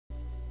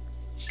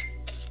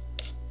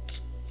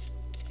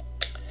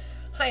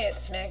Hi,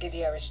 it's Maggie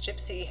the Irish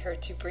Gypsy here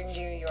to bring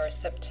you your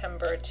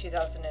September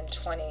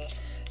 2020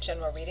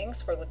 general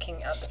readings. We're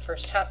looking at the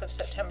first half of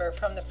September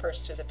from the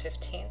 1st to the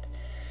 15th.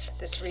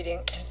 This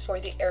reading is for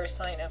the air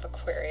sign of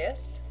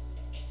Aquarius.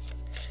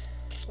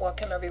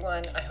 Welcome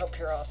everyone. I hope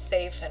you're all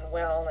safe and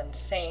well and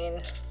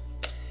sane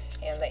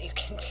and that you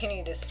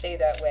continue to stay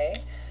that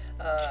way.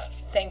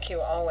 Thank you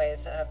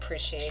always,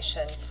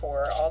 appreciation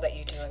for all that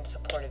you do in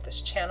support of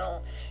this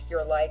channel,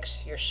 your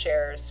likes, your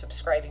shares,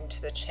 subscribing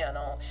to the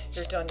channel,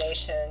 your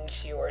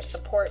donations, your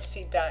support,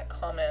 feedback,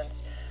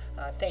 comments.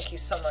 Thank you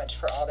so much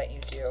for all that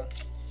you do.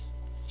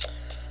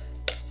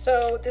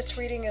 So this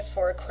reading is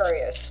for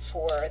Aquarius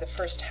for the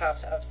first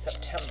half of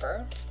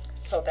September,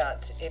 so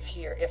that if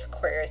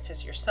Aquarius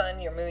is your sun,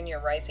 your moon,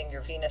 your rising,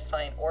 your Venus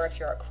sign, or if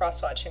you're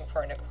cross-watching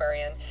for an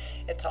Aquarian,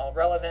 it's all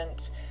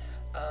relevant.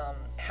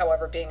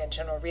 However, being a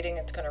general reading,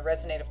 it's going to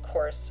resonate, of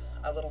course,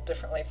 a little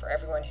differently for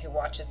everyone who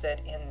watches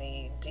it in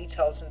the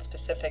details and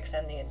specifics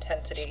and the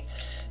intensity.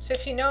 So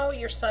if you know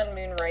your sun,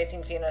 moon,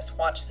 rising, Venus,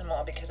 watch them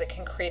all because it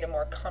can create a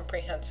more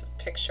comprehensive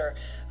picture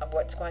of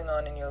what's going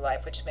on in your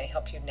life, which may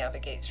help you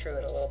navigate through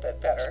it a little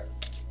bit better.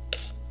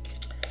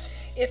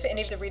 If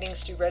any of the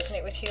readings do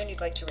resonate with you and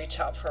you'd like to reach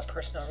out for a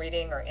personal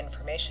reading or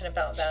information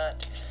about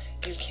that,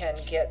 you can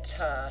get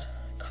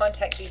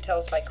contact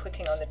details by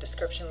clicking on the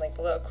description link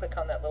below. Click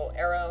on that little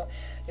arrow.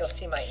 You'll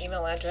see my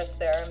email address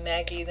there,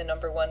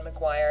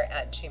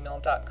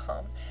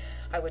 maggie1mcguire@gmail.com.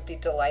 I would be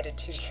delighted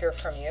to hear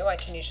from you. I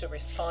can usually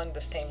respond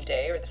the same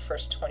day or the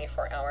first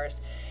 24 hours.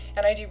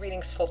 And I do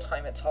readings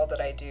full-time. It's all that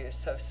I do.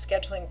 So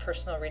scheduling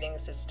personal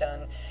readings is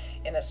done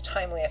in as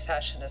timely a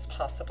fashion as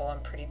possible.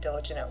 I'm pretty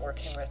diligent at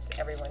working with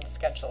everyone's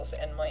schedules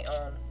and my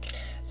own.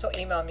 So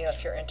email me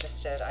if you're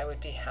interested. I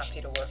would be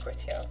happy to work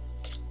with you.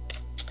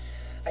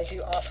 I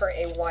do offer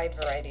a wide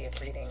variety of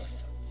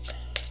readings.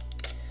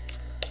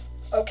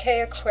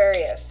 Okay,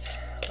 Aquarius,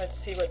 let's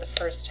see what the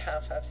first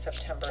half of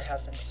September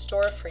has in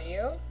store for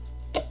you.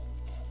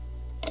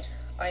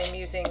 I am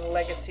using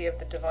Legacy of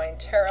the Divine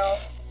Tarot.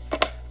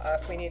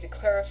 If we need to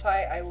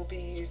clarify, I will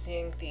be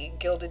using the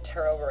Gilded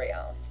Tarot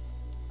Royale.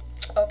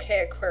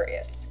 Okay,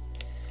 Aquarius,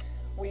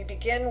 we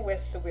begin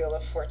with the Wheel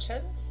of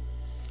Fortune.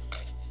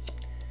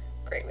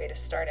 Great way to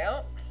start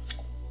out.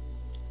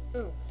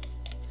 Ooh.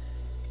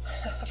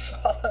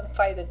 Followed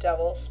by the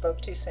Devil.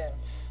 Spoke too soon.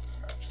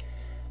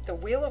 The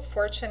Wheel of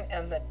Fortune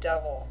and the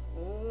Devil.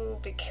 Ooh,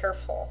 be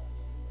careful.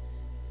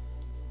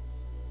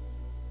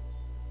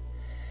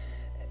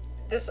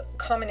 This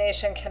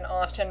combination can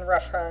often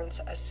reference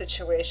a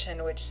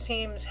situation which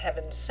seems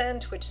heaven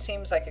sent, which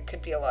seems like it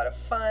could be a lot of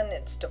fun,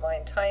 it's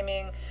divine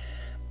timing,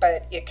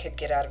 but it could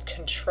get out of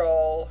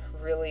control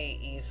really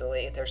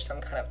easily. There's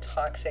some kind of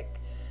toxic,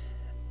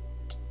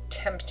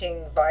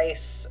 tempting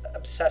vice,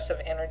 obsessive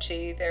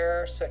energy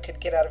there, so it could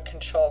get out of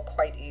control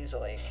quite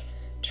easily.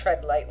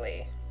 Tread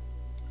lightly.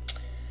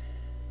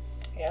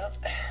 Yeah,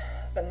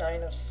 the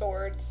Nine of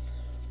Swords,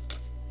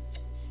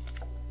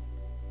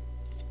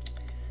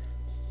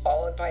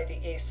 followed by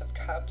the Ace of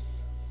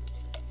Cups.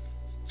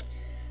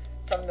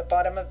 From the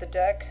bottom of the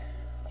deck,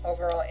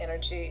 overall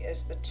energy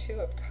is the Two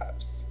of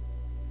Cups.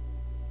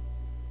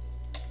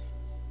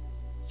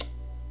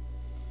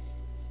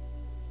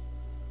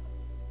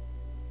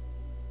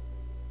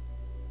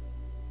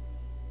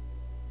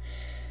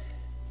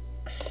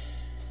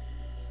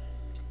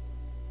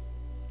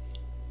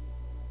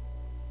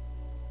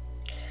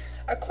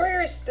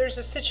 Aquarius, there's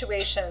a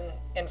situation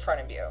in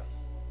front of you,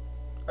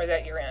 or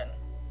that you're in.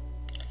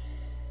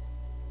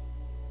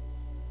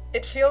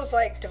 It feels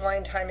like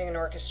divine timing and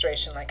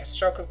orchestration, like a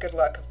stroke of good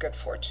luck, of good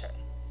fortune.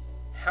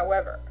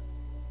 However,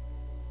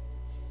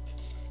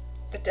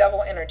 the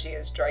devil energy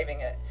is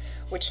driving it,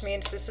 which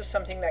means this is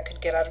something that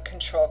could get out of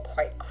control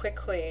quite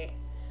quickly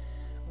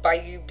by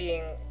you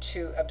being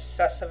too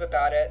obsessive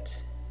about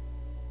it,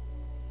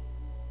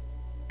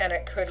 and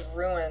it could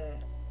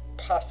ruin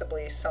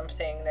possibly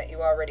something that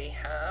you already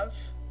have.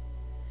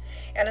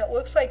 And it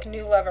looks like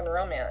new love and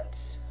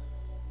romance,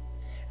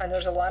 and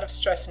there's a lot of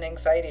stress and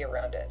anxiety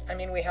around it. I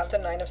mean, we have the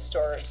Nine of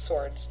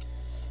Swords,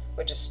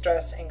 which is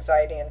stress,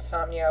 anxiety,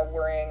 insomnia,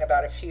 worrying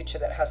about a future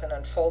that hasn't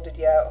unfolded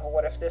yet. Oh,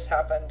 what if this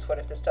happens? What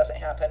if this doesn't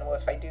happen? Well,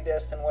 if I do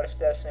this, then what if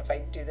this? And if I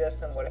do this,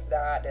 then what if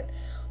that? And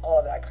all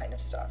of that kind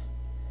of stuff.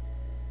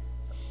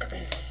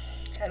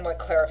 And what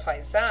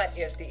clarifies that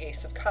is the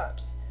Ace of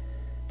Cups,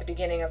 the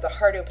beginning of the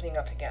heart opening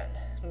up again,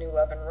 new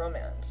love and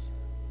romance.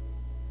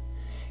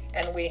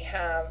 And we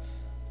have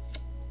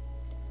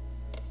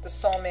the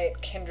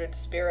soulmate, kindred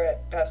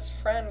spirit, best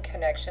friend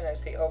connection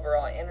as the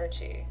overall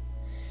energy.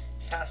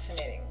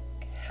 Fascinating.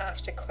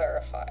 Have to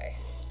clarify.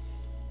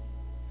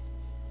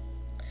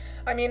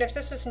 I mean, if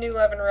this is new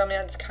love and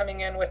romance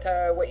coming in with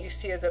what you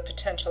see as a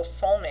potential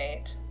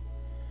soulmate,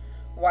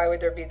 why would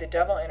there be the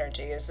devil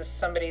energy? Is this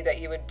somebody that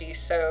you would be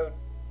so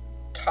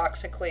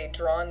toxically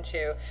drawn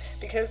to?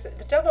 Because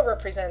the devil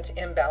represents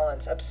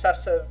imbalance,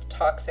 obsessive,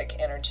 toxic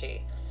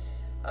energy,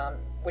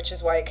 which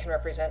is why it can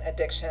represent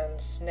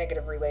addictions,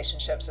 negative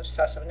relationships,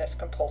 obsessiveness,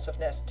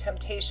 compulsiveness,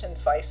 temptations,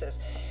 vices.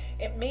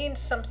 it means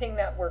something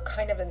that we're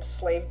kind of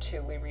enslaved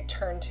to, we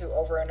return to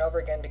over and over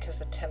again because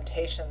the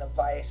temptation, the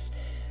vice,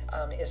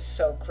 is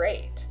so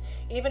great.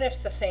 Even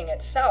if the thing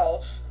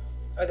itself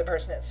or the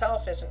person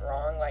itself isn't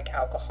wrong, like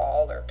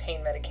alcohol or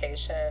pain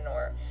medication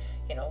or,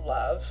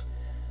 love,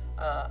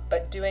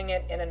 but doing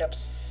it in an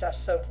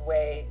obsessive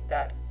way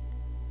that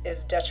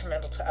is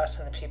detrimental to us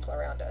and the people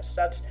around us.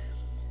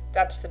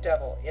 That's the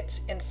devil.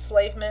 It's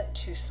enslavement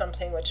to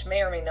something which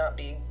may or may not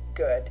be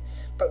good,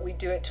 but we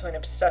do it to an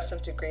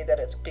obsessive degree that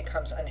it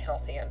becomes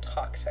unhealthy and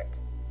toxic.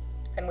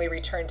 And we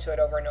return to it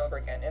over and over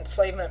again.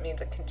 Enslavement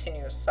means a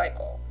continuous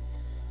cycle.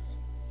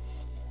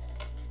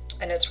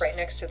 And it's right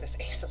next to this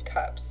Ace of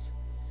Cups.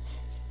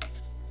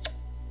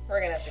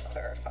 We're going to have to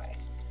clarify.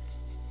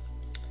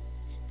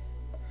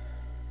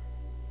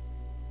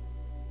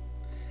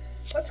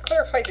 Let's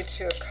clarify the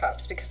Two of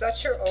Cups, because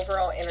that's your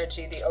overall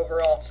energy, the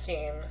overall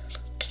theme,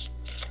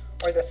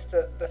 or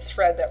the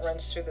thread that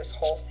runs through this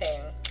whole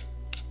thing.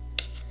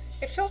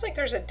 It feels like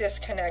there's a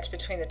disconnect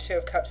between the Two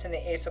of Cups and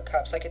the Ace of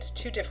Cups, like it's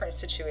two different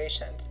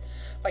situations.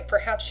 Like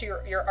perhaps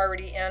you're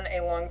already in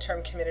a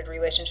long-term committed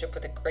relationship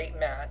with a great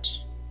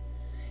match,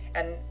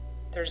 and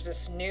there's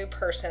this new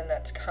person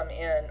that's come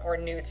in, or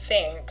new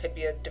thing, it could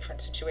be a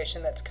different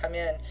situation that's come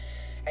in,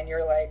 and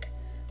you're like,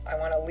 I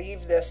want to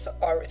leave this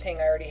thing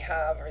I already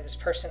have, or this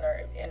person,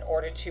 in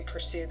order to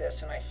pursue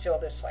this, and I feel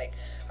this like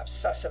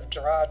obsessive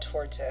draw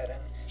towards it,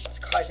 and it's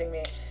causing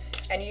me,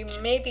 and you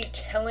may be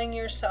telling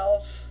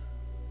yourself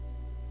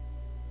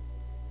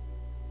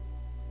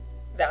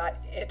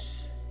that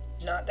it's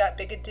not that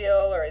big a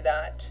deal, or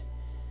that,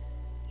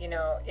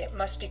 it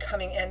must be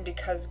coming in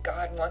because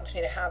God wants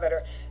me to have it,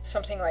 or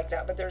something like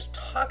that, but there's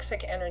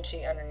toxic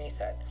energy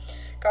underneath it.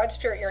 God,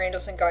 Spirit, your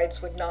angels and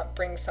guides would not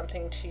bring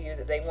something to you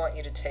that they want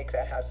you to take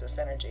that has this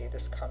energy.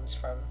 This comes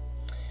from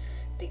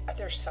the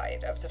other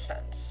side of the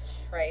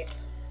fence, right?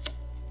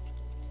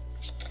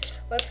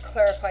 Let's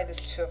clarify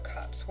this Two of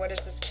Cups. What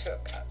is this Two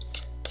of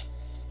Cups?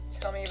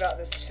 Tell me about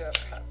this Two of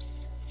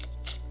Cups.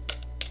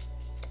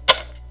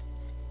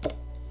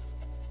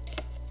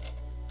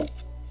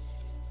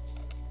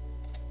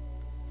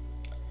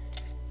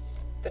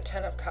 The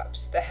Ten of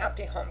Cups, the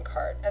Happy Home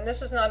card. And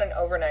this is not an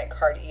overnight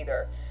card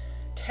either.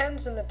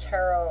 Tens in the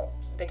tarot,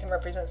 they can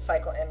represent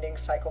cycle ending,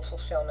 cycle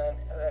fulfillment,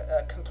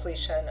 a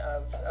completion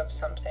of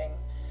something.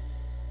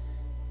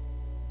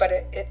 But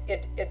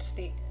it's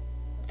the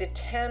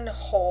 10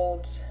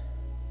 holds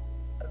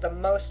the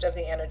most of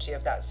the energy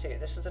of that suit.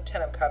 This is the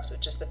Ten of Cups,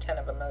 which is the 10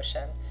 of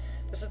emotion.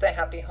 This is the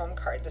Happy Home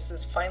card. This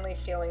is finally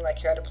feeling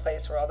like you're at a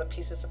place where all the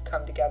pieces have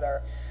come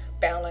together.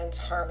 Balance,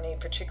 harmony,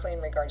 particularly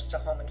in regards to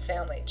home and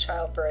family,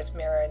 childbirth,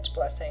 marriage,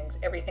 blessings,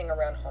 everything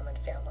around home and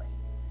family.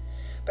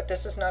 But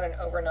this is not an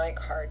overnight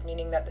card,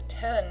 meaning that the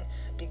 10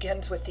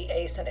 begins with the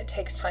Ace, and it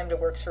takes time to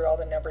work through all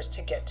the numbers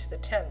to get to the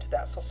 10, to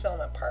that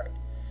fulfillment part.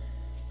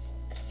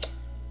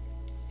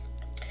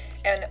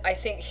 And I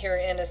think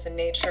herein is the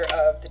nature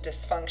of the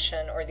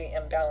dysfunction or the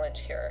imbalance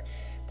here.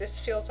 This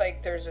feels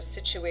like there's a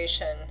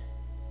situation.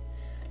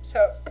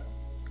 So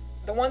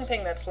the one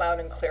thing that's loud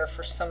and clear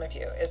for some of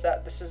you is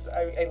that this is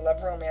a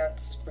love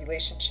romance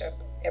relationship,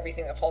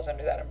 everything that falls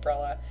under that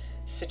umbrella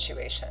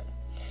situation.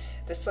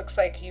 This looks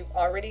like you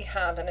already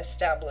have an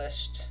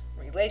established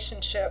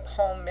relationship,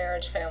 home,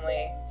 marriage,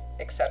 family,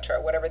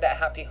 etc., whatever that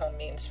happy home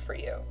means for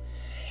you.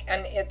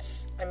 And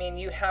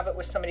you have it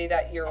with somebody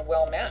that you're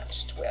well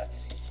matched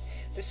with.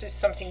 This is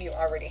something you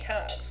already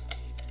have.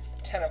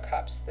 The Ten of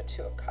Cups, the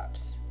Two of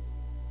Cups.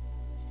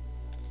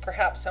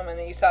 Perhaps someone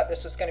that you thought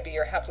this was going to be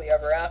your happily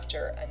ever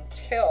after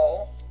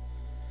until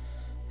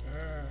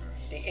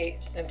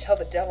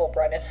the devil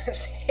brought in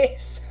this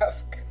Ace of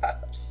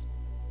Cups.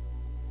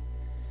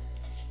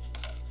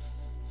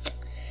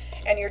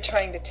 And you're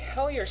trying to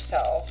tell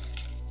yourself,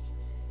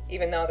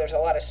 even though there's a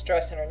lot of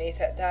stress underneath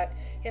it, that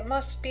it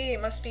must be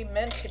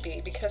meant to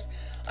be, because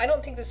I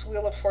don't think this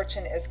Wheel of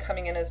Fortune is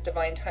coming in as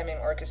divine timing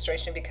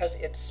orchestration because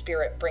it's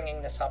Spirit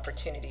bringing this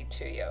opportunity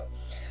to you.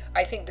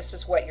 I think this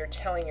is what you're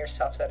telling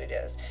yourself that it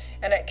is.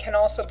 And it can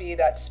also be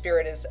that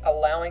Spirit is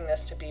allowing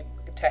this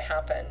to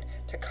happen,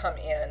 to come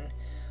in,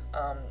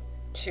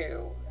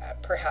 to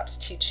perhaps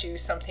teach you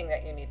something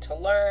that you need to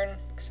learn,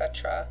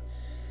 etc.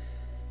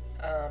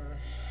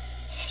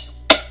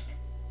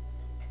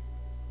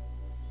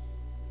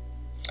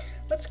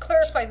 Let's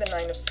clarify the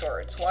Nine of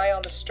Swords. Why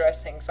all the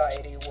stress,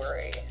 anxiety,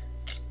 worry?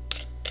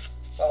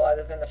 Well,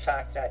 other than the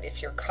fact that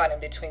if you're caught in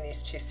between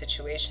these two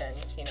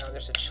situations,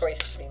 there's a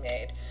choice to be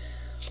made.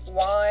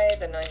 Why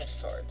the Nine of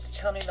Swords?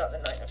 Tell me about the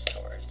Nine of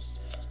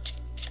Swords.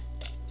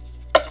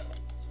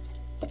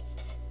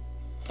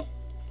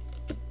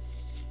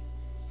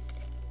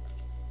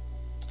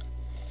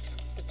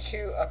 The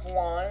Two of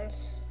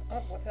Wands.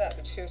 Oh, look at that.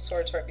 The Two of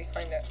Swords right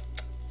behind it.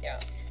 Yeah.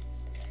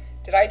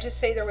 Did I just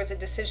say there was a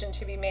decision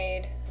to be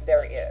made?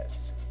 There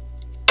is.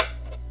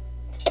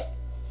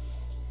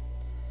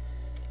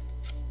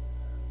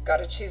 Got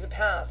to choose a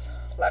path,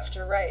 left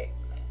or right.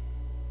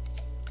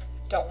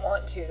 don't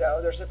want to, though.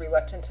 There's a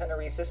reluctance and a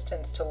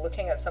resistance to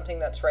looking at something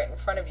that's right in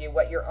front of you,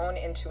 what your own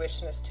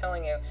intuition is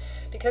telling you.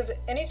 Because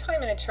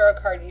anytime in a tarot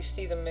card you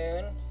see the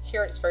moon,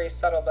 here it's very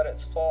subtle, but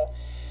it's full.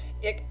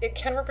 It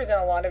can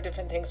represent a lot of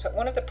different things, but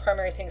one of the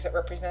primary things it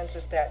represents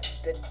is that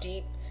the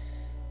deep,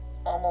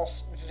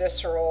 almost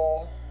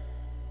visceral,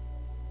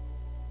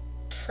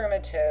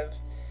 primitive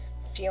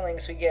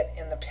feelings we get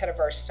in the pit of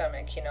our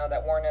stomach, you know,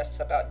 that warn us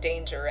about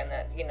danger and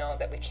that, you know,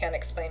 that we can't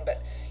explain,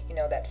 but, you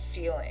know, that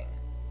feeling.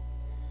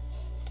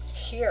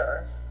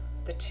 Here,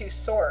 the two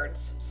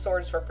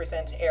swords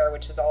represents air,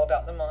 which is all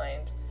about the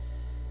mind.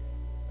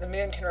 The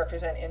moon can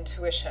represent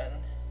intuition.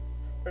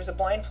 There's a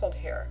blindfold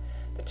here.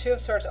 The Two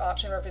of Swords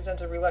often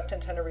represents a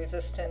reluctance and a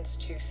resistance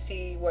to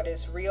see what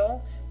is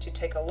real, to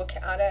take a look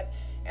at it,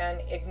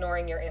 and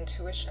ignoring your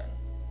intuition.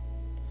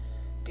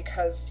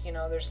 Because, you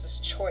know, there's this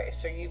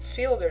choice, or you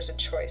feel there's a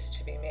choice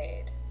to be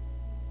made.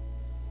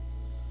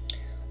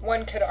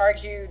 One could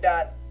argue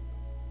that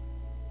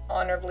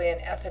honorably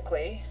and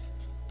ethically,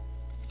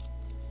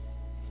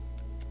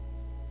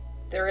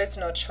 there is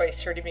no choice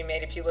here to be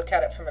made if you look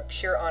at it from a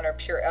pure honor,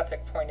 pure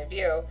ethic point of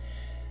view,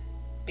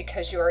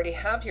 because you already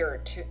have your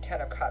Ten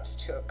of Cups,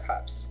 Two of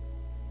Cups.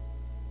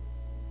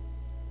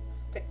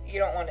 But you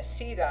don't want to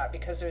see that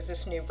because there's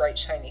this new bright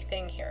shiny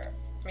thing here.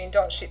 I mean,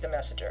 don't shoot the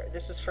messenger.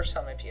 This is for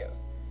some of you.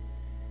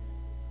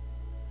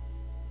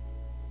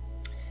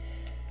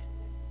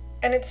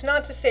 And it's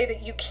not to say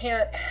that you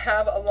can't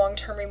have a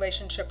long-term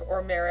relationship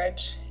or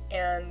marriage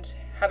and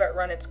have it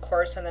run its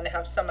course and then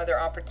have some other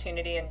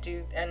opportunity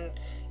and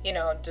you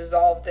know,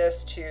 dissolve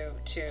this to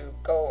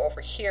go over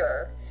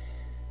here.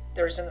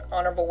 There's an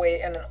honorable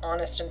way and an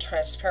honest and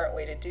transparent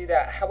way to do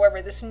that.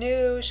 However, this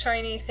new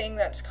shiny thing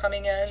that's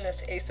coming in,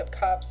 this Ace of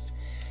Cups,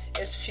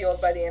 is fueled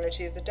by the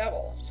energy of the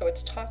devil. So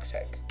it's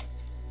toxic.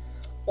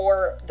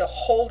 Or the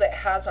hold it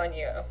has on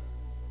you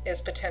is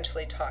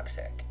potentially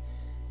toxic,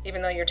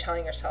 even though you're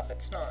telling yourself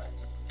it's not.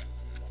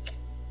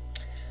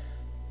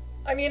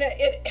 I mean,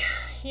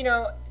 you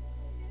know,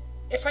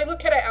 if I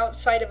look at it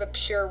outside of a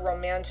pure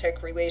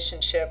romantic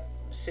relationship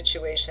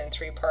situation,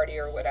 three-party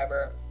or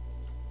whatever,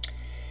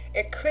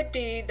 it could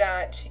be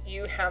that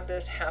you have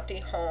this happy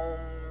home,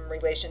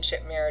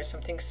 relationship, marriage,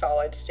 something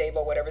solid,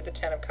 stable, whatever the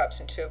Ten of Cups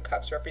and Two of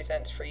Cups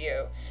represents for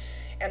you.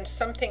 And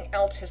something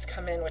else has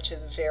come in which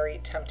is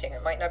very tempting.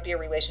 It might not be a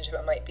relationship,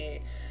 it might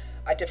be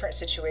a different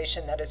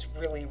situation that is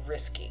really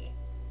risky.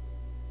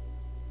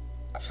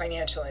 A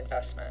financial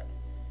investment.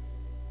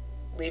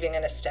 Leaving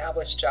an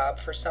established job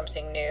for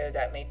something new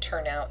that may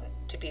turn out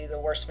to be the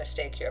worst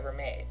mistake you ever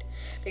made.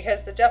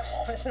 Because the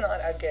devil is not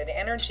a good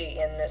energy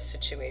in this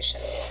situation.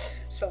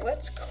 So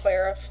let's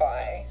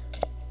clarify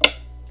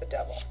the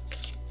devil.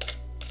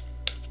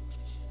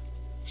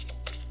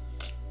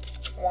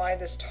 Why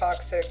this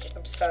toxic,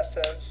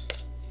 obsessive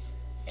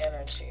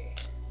energy?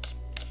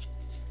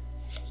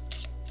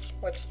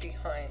 What's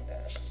behind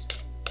this?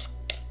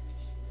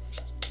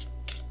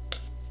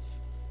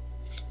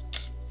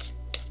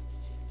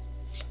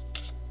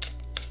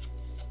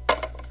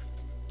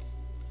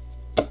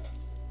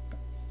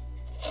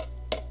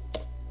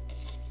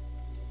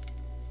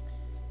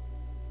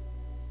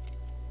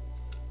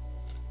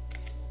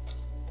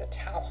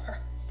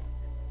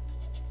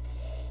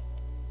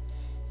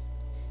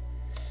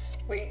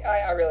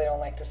 I really don't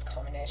like this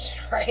combination,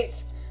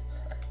 right?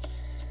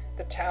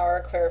 The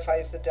Tower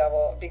clarifies the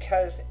devil,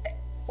 because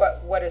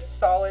what is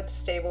solid,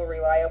 stable,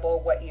 reliable,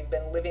 what you've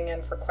been living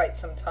in for quite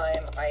some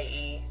time,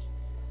 i.e.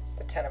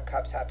 the Ten of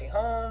Cups, happy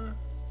home,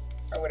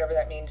 or whatever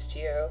that means to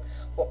you,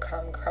 will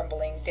come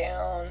crumbling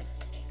down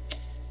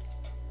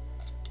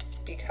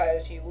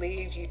because you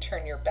leave, you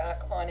turn your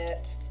back on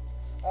it.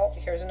 Oh,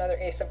 here's another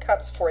Ace of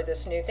Cups for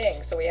this new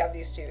thing. So we have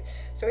these two.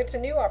 So it's a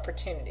new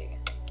opportunity,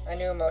 a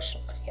new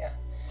emotion, yeah.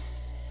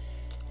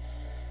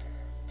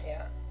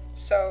 Yeah,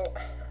 so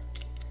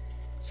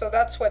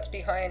that's what's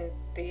behind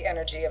the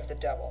energy of the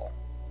devil.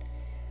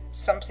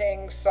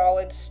 Something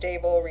solid,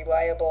 stable,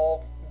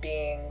 reliable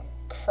being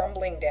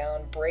crumbling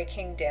down,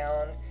 breaking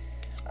down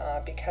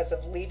because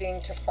of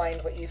leaving to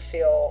find what you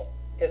feel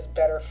is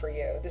better for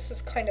you. This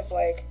is kind of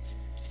like,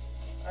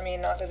 I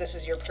mean, not that this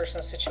is your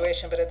personal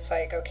situation, but it's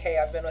like, okay,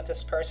 I've been with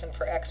this person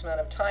for X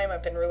amount of time,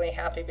 I've been really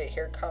happy, but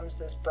here comes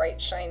this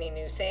bright, shiny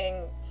new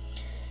thing,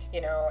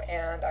 you know,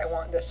 and I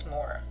want this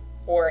more.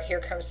 Or here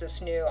comes this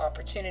new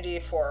opportunity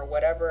for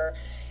whatever,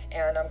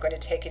 and I'm going to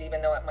take it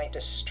even though it might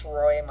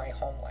destroy my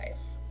home life.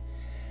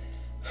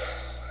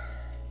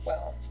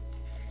 Well,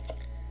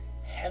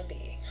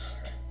 heavy.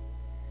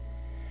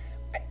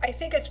 I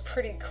think it's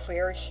pretty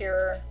clear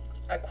here,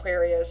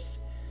 Aquarius,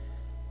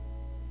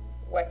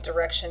 what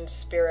direction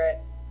Spirit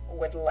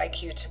would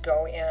like you to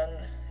go in.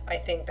 I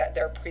think that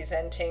they're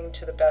presenting,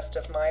 to the best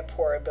of my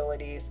poor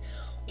abilities,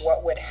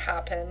 what would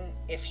happen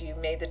if you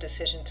made the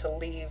decision to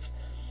leave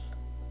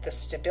the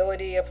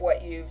stability of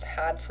what you've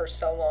had for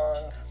so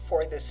long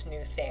for this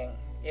new thing.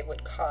 It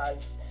would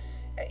cause,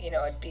 you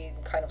know, it'd be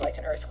kind of like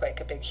an earthquake,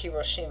 a big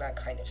Hiroshima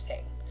kind of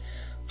thing.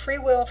 Free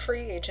will,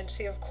 free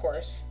agency, of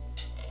course.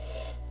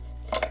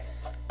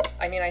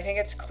 I mean, I think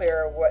it's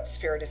clear what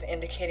Spirit is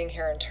indicating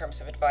here in terms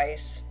of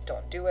advice.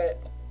 Don't do it.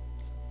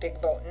 Big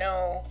vote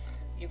no.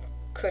 You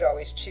could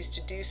always choose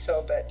to do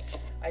so, but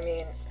I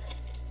mean,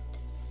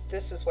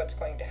 this is what's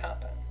going to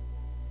happen.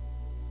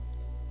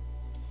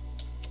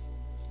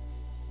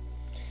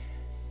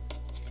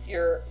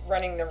 You're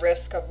running the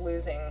risk of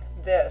losing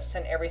this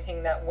and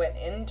everything that went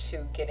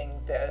into getting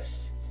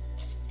this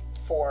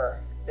for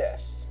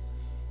this.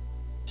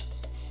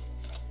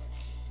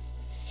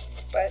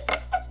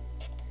 But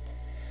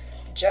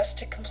just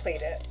to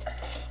complete it,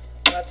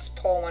 let's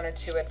pull 1 or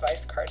 2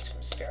 advice cards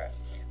from Spirit.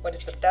 What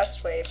is the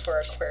best way for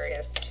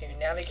Aquarius to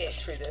navigate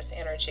through this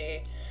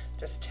energy,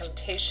 this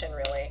temptation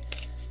really,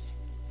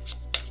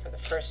 for the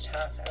first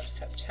half of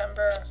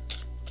September?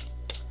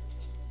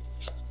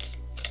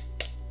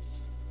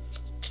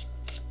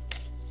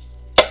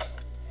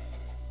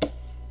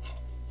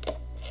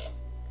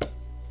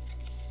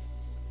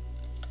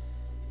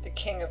 The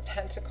King of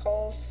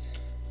Pentacles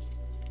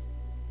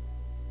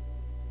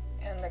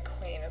and the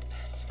Queen of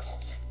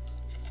Pentacles.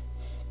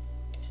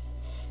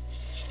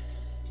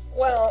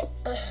 Well,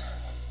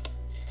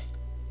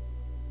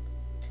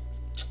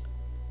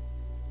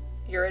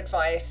 your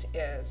advice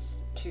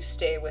is to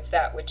stay with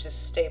that which is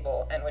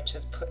stable and which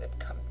has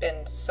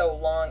been so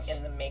long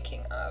in the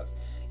making of.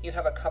 You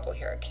have a couple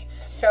here.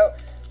 So,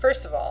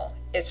 first of all,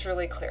 it's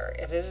really clear.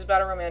 If this is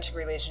about a romantic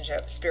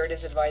relationship, Spirit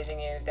is advising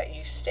you that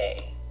you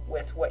stay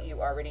with what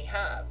you already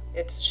have.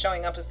 It's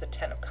showing up as the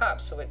 10 of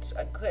Cups, so it's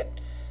a good,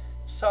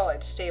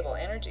 solid, stable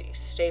energy.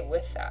 Stay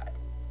with that.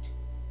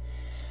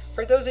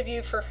 For those of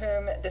you for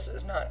whom this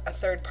is not a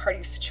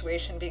third-party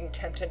situation, being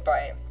tempted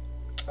by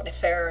an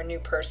affair, a new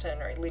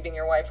person, or leaving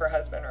your wife or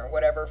husband or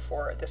whatever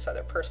for this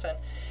other person,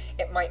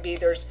 it might be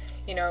there's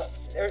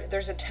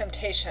a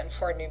temptation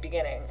for a new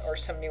beginning or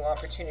some new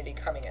opportunity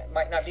coming in. It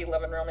might not be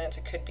love and romance.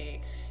 It could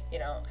be,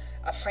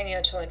 a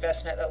financial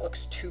investment that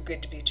looks too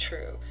good to be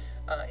true.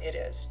 It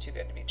is too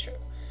good to be true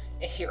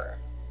here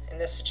in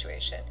this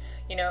situation.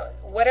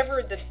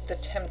 Whatever the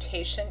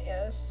temptation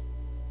is,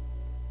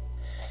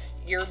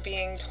 you're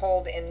being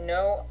told in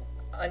no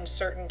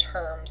uncertain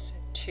terms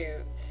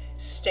to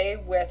stay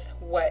with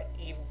what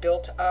you've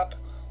built up,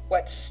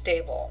 what's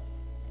stable.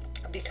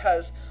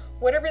 Because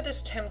whatever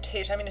this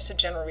temptation, I mean, it's a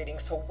general reading,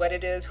 so what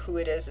it is, who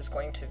it is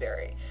going to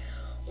vary.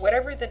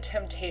 Whatever the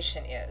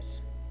temptation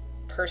is,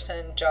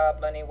 person,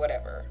 job, money,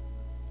 whatever,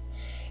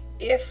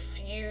 if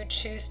you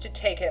choose to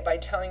take it by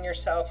telling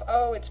yourself,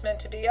 oh, it's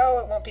meant to be, oh,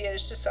 it won't be,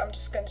 it's just going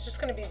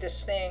to be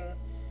this thing,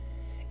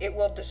 it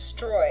will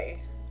destroy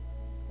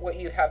what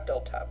you have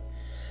built up.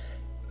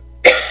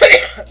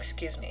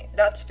 Excuse me.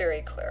 That's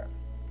very clear.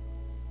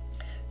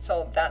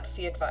 So that's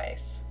the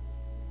advice.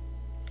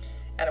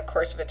 And of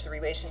course, if it's a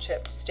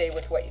relationship, stay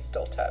with what you've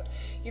built up.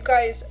 You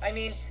guys, I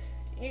mean,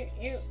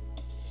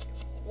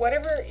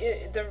 whatever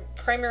the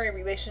primary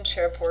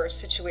relationship or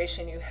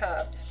situation you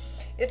have,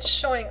 it's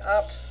showing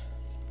up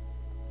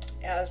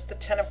as the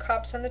 10 of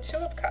Cups and the 2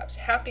 of Cups.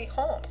 Happy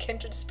home,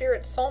 kindred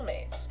spirits,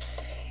 soulmates.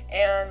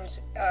 And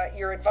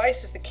your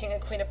advice is the King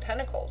and Queen of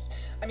Pentacles.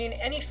 I mean,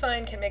 any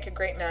sign can make a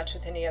great match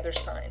with any other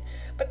sign.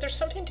 But there's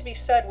something to be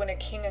said when a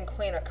King and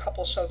Queen, a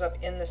couple, shows up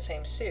in the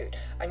same suit.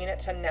 I mean,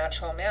 it's a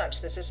natural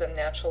match. This is a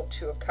natural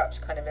 2 of Cups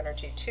kind of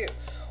energy too.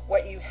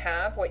 What you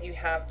have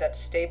that's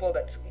stable,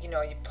 that's,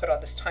 you've put all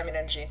this time and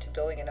energy into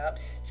building it up.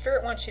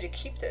 Spirit wants you to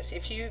keep this.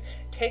 If you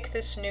take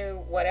this new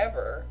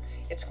whatever,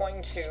 it's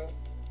going to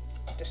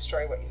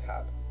destroy what you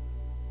have.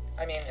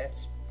 I mean,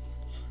 it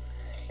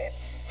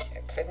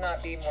could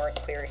not be more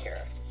clear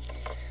here.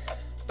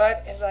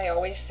 But as I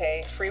always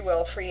say, free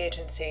will, free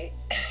agency,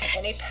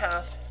 any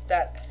path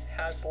that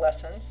has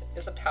lessons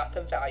is a path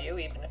of value,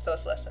 even if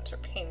those lessons are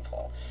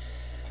painful.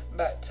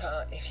 But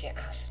if you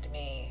asked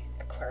me,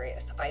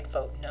 Aquarius, I'd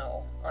vote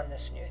no on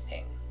this new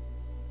thing.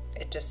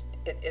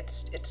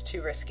 It's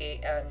too risky,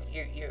 and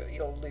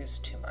you'll lose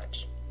too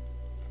much.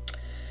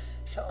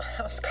 So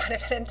that was kind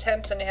of an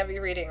intense and heavy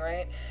reading,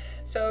 right?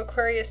 So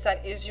Aquarius,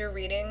 that is your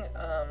reading.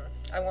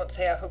 I won't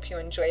say I hope you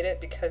enjoyed it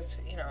because,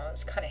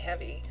 it's kind of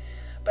heavy.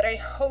 But I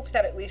hope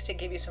that at least it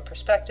gave you some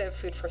perspective,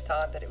 food for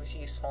thought, that it was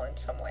useful in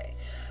some way.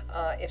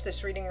 If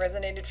this reading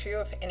resonated for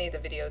you, if any of the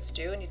videos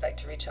do, and you'd like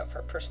to reach out for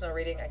a personal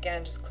reading,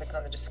 again, just click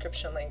on the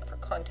description link for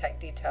contact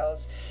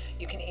details.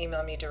 You can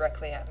email me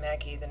directly at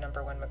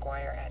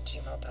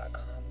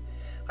Maggie1McGuire@gmail.com.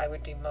 I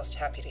would be most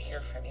happy to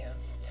hear from you.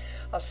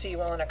 I'll see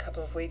you all in a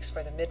couple of weeks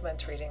for the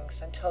mid-month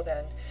readings. Until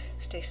then,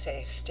 stay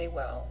safe, stay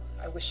well.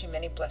 I wish you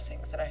many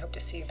blessings, and I hope to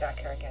see you back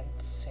here again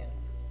soon.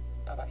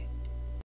 Bye-bye.